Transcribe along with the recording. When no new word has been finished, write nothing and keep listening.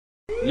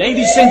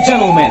Ladies and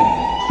gentlemen,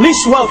 please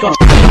welcome.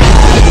 I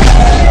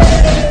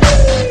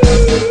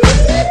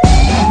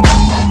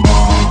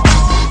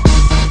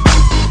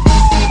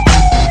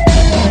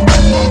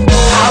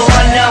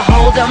wanna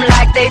hold them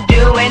like they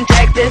do in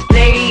Texas,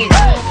 please.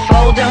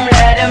 Fold them,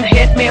 let them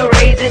hit me,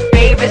 raise it,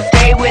 baby,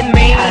 stay with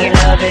me. I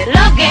love it.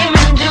 Love game,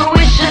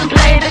 intuition,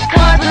 play the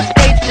cards with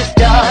spades to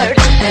start.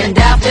 And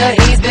after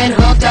he's been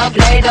hooked, I'll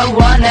play the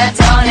one that's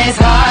on his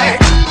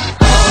heart.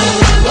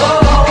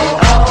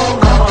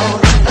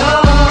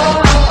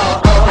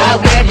 I'll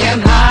get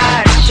him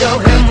hard, show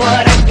him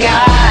what I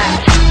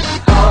got.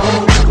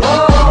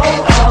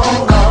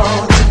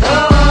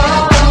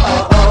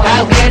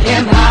 I'll get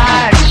him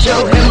hard,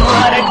 show him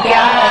what I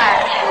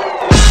got.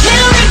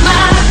 Can't read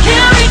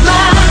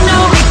my, no,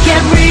 we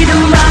can't read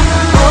my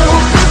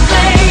poker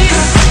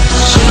face.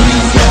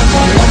 She's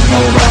never left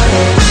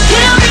nobody.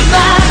 Can't read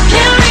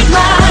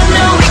my,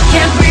 no, we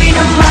can't read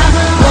my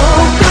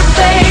poker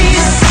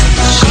face.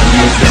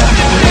 She's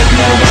never left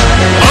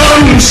nobody.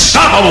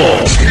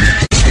 Unstoppable!